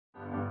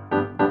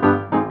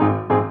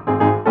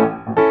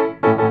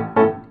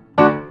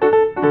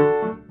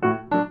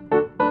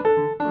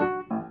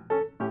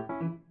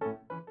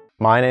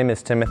My name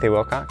is Timothy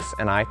Wilcox,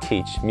 and I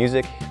teach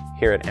music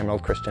here at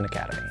Emerald Christian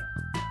Academy.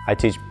 I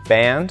teach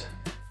band,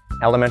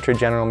 elementary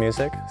general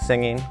music,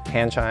 singing,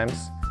 hand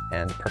chimes,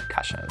 and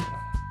percussion.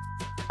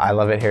 I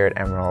love it here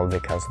at Emerald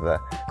because of the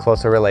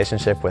closer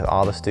relationship with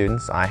all the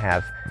students. I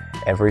have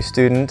every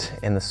student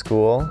in the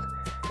school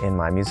in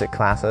my music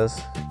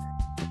classes.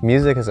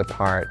 Music is a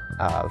part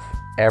of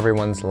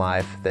everyone's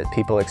life that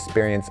people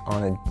experience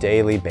on a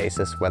daily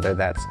basis, whether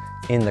that's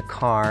in the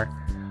car,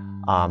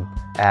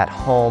 at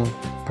home,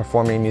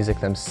 performing music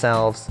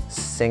themselves,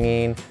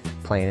 singing,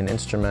 playing an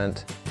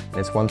instrument. And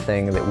it's one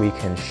thing that we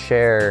can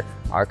share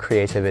our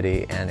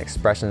creativity and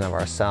expression of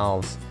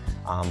ourselves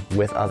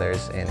with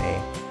others in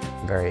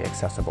a very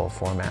accessible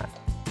format.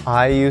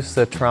 I use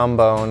the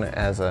trombone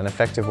as an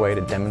effective way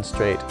to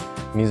demonstrate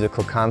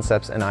musical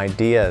concepts and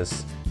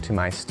ideas to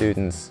my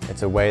students.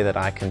 It's a way that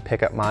I can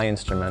pick up my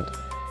instrument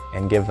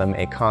and give them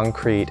a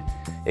concrete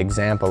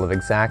example of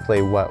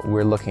exactly what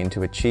we're looking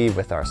to achieve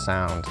with our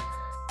sound.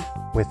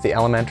 With the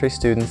elementary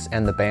students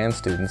and the band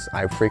students,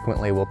 I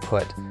frequently will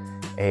put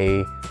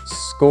a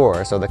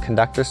score, so the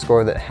conductor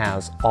score that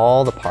has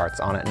all the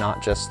parts on it,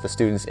 not just the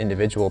student's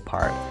individual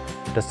part.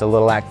 Just a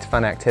little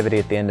fun activity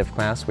at the end of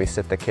class. We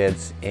sit the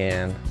kids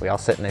in, we all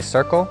sit in a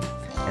circle,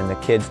 and the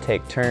kids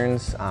take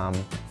turns,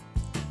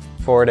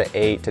 4 to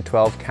 8 to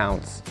 12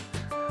 counts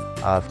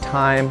of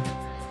time,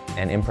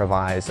 and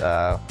improvise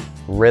a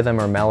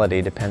rhythm or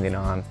melody depending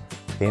on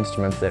the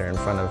instruments that are in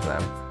front of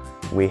them.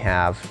 We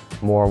have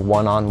more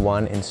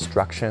one-on-one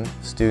instruction.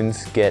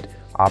 Students get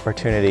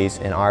opportunities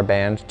in our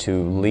band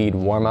to lead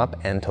warm-up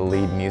and to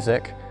lead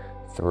music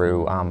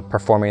through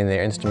performing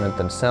their instrument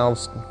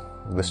themselves.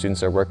 The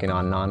students are working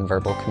on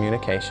nonverbal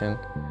communication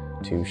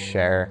to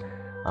share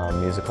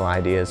musical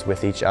ideas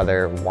with each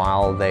other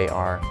while they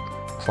are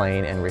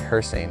playing and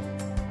rehearsing.